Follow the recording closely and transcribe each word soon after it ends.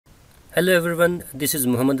Hello everyone, this is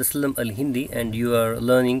Muhammad Aslam Al Hindi and you are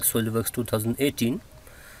learning SolidWorks 2018.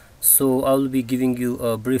 So I will be giving you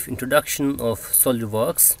a brief introduction of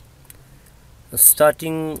SolidWorks,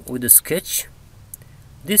 starting with a sketch.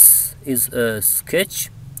 This is a sketch.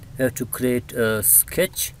 I have to create a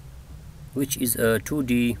sketch which is a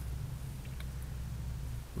 2D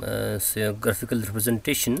graphical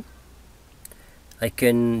representation. I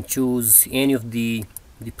can choose any of the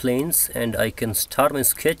planes and I can start my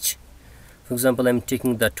sketch. For example, I'm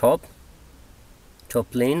taking the top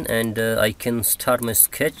plane and I can start my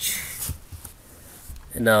sketch.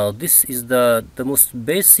 Now this is the most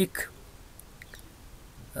basic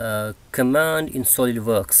command in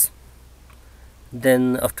SolidWorks.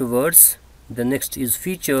 Then afterwards, the next is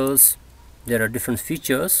features. There are different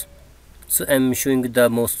features, so I'm showing the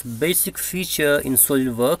most basic feature in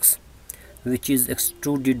SolidWorks, which is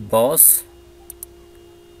extruded boss,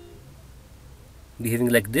 behaving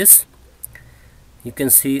like this. You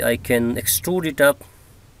can see I can extrude it up.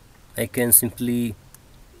 I can simply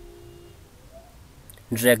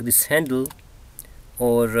drag this handle,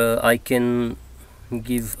 or I can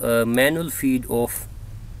give a manual feed of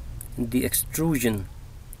the extrusion.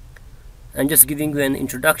 I'm just giving you an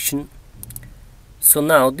introduction. So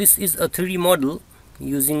now this is a 3D model.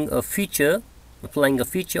 Using a feature, applying a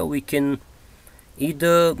feature, we can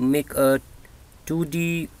either make a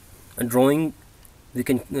 2D drawing. We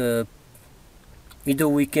can either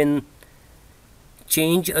we can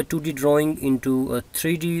change a 2D drawing into a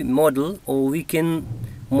 3D model, or we can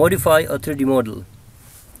modify a 3D model.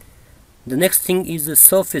 The next thing is the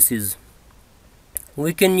surfaces.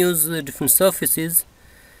 We can use different surfaces.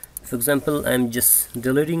 For example, I'm just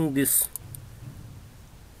deleting this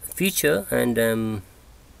feature and I'm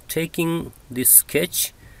taking this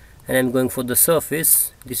sketch and I'm going for the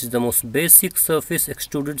surface. This is the most basic surface,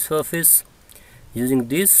 extruded surface. Using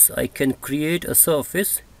this, I can create a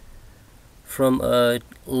surface from a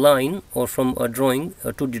line or from a drawing,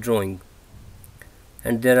 a 2D drawing.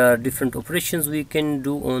 And there are different operations we can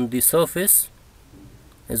do on the surface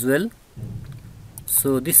as well.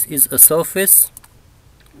 So this is a surface,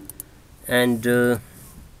 and the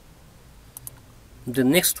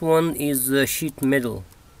next one is sheet metal.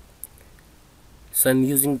 So I'm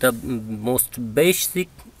using the most basic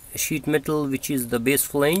sheet metal, which is the base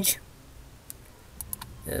flange.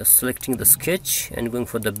 Selecting the sketch and going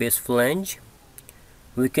for the base flange.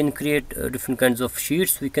 We can create different kinds of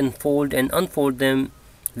sheets. We can fold and unfold them.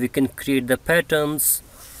 We can create the patterns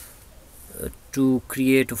to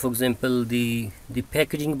create, for example, the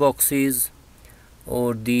packaging boxes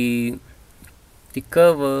or the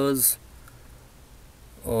covers,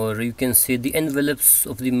 or you can see the envelopes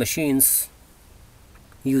of the machines.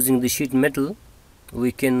 Using the sheet metal,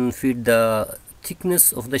 we can feed the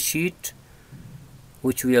thickness of the sheet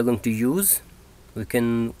which we are going to use. We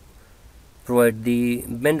can provide the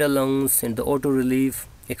bend allowance and the auto relief,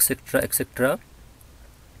 etc., etc.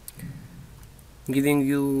 Showing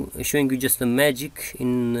you just the magic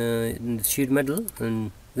in the sheet metal,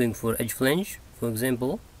 and going for edge flange, for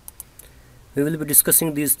example. We will be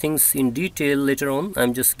discussing these things in detail later on.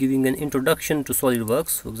 I'm just giving an introduction to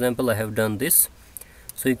SolidWorks. For example, I have done this.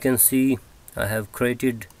 So you can see I have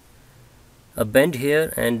created a bend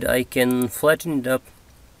here and I can flatten it up.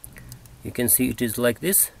 You can see it is like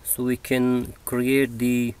this. So we can create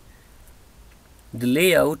the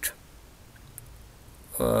layout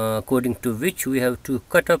according to which we have to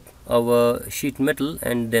cut up our sheet metal,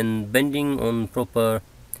 and then bending on proper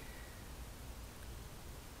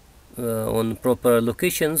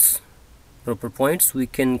locations, proper points, we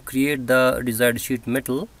can create the desired sheet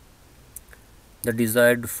metal, the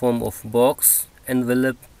desired form of box,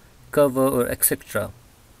 envelope, cover, or etc.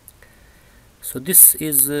 So this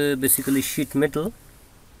is basically sheet metal.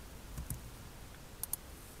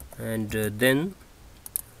 And then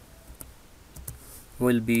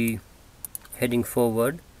we'll be heading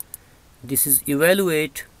forward. This is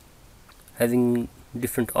evaluate, having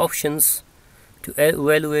different options to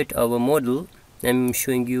evaluate our model. I'm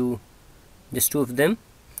showing you just two of them.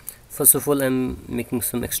 First of all, I'm making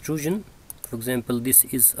some extrusion. For example, this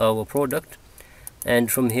is our product,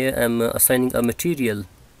 and from here I'm assigning a material.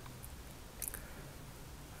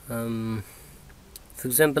 For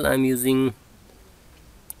example, I'm using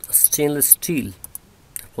stainless steel.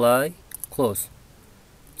 Apply, close.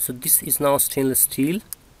 So this is now stainless steel.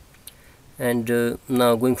 And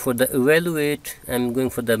now going for the evaluate, I'm going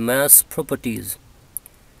for the mass properties.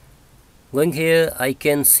 Going here, I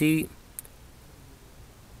can see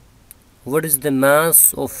what is the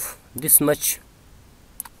mass of this much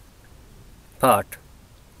part,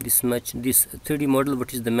 this 3D model.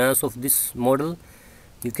 What is the mass of this model?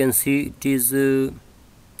 You can see it is 2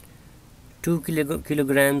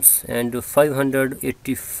 kilograms and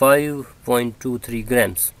 585.23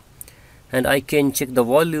 grams, and I can check the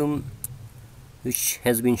volume which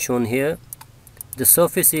has been shown here, the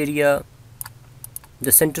surface area,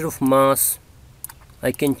 the center of mass.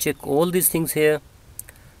 I can check all these things here,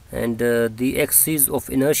 and the axis of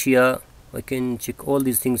inertia, I can check all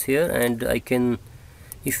these things here, and I can,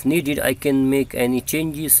 if needed, I can make any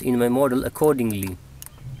changes in my model accordingly.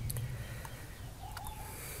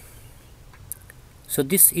 So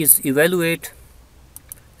this is evaluate,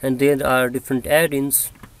 and there are different add-ins.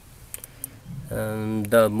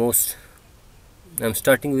 The most, I'm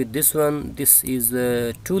starting with this one. This is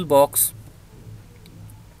a toolbox.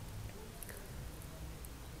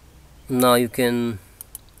 Now you can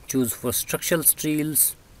choose for structural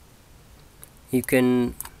steels. You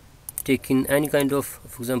can take in any kind of,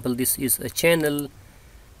 for example, this is a channel,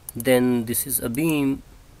 then this is a beam,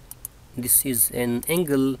 this is an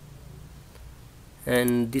angle,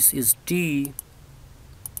 and this is T,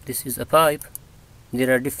 this is a pipe. There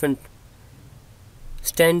are different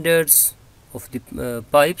standards of the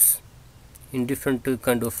pipes in different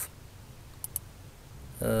kind of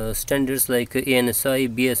standards like ANSI,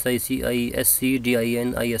 BSI, CI, SC,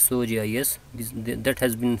 DIN, ISO, GIS. That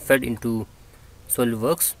has been fed into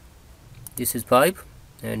SolidWorks. This is pipe,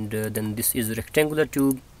 and then this is rectangular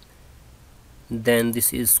tube, then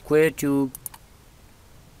this is square tube,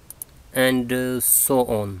 and so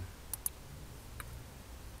on.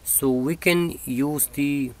 So we can use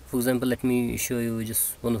the, for example, let me show you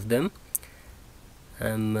just one of them.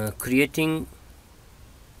 I'm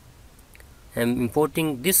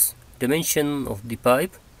importing this dimension of the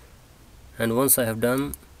pipe, and once I have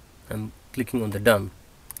done, I'm clicking on the done.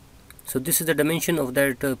 So this is the dimension of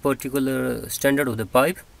that particular standard of the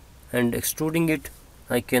pipe, and extruding it,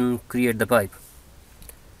 I can create the pipe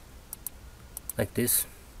like this.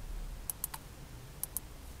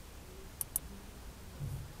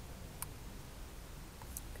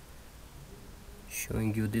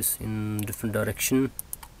 Showing you this in different direction.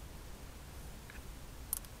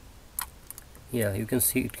 Yeah, you can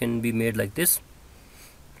see it can be made like this.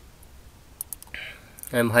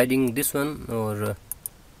 I'm hiding this one, or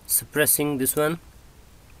suppressing this one.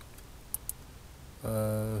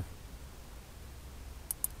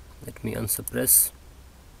 Let me unsuppress.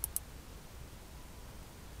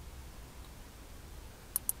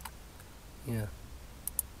 Yeah.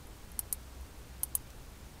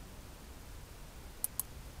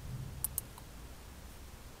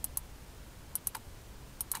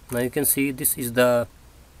 Now you can see this is the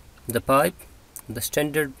pipe, the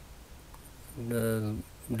standard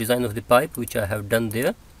design of the pipe which I have done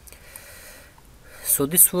there. So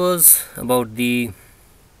this was about the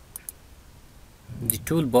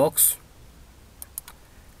toolbox,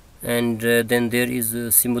 and then there is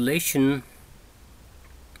a simulation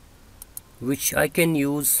which I can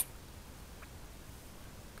use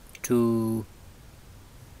to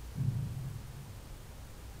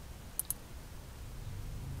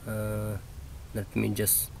let me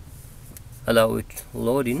just allow it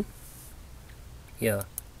loading. Yeah,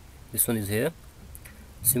 this one is here.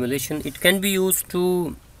 Simulation, it can be used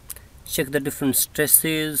to check the different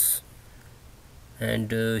stresses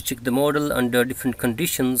and check the model under different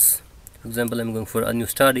conditions. For example, I'm going for a new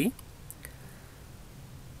study.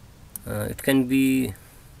 It can be,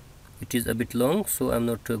 it is a bit long, so I'm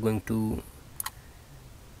not going to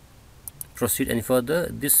proceed any further.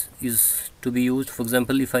 This is to be used, for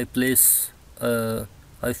example, if I place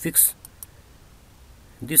I fix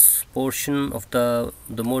this portion of the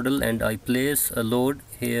model and I place a load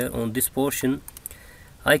here on this portion,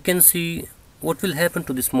 I can see what will happen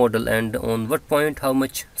to this model, and on what point how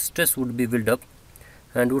much stress would be built up,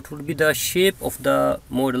 and what would be the shape of the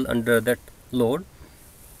model under that load.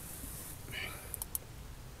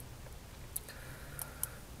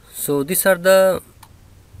 So these are the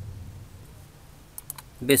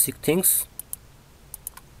basic things.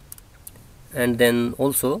 And then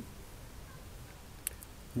also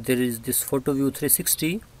there is this photo view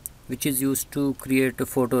 360, which is used to create a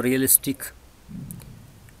photorealistic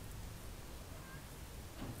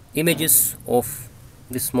images of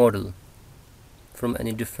this model from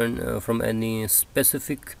any different from any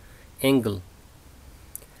specific angle.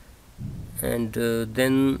 And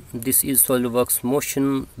then this is SolidWorks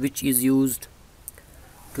motion, which is used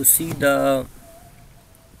to see the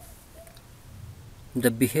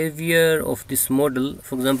behavior of this model.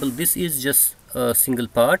 For example, this is just a single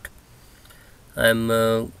part. I'm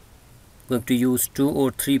going to use 2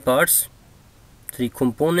 or 3 parts, 3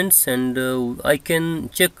 components, and I can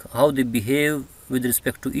check how they behave with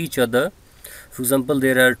respect to each other. For example,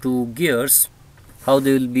 there are two gears, how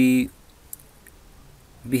they will be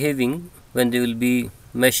behaving when they will be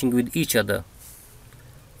meshing with each other,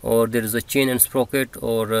 or there is a chain and sprocket,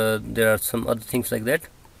 or there are some other things like that.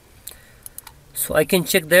 So I can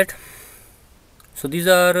check that. So these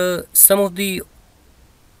are some of the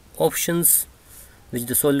options which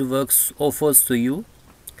the SolidWorks offers to you,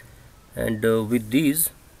 and with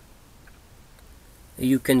these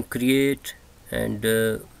you can create and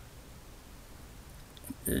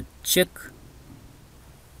check.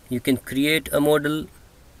 You can create a model,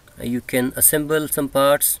 you can assemble some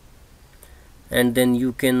parts, and then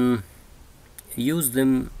you can use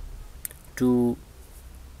them to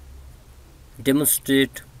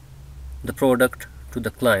demonstrate the product to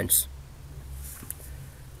the clients.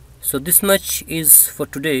 So this much is for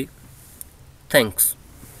today. Thanks.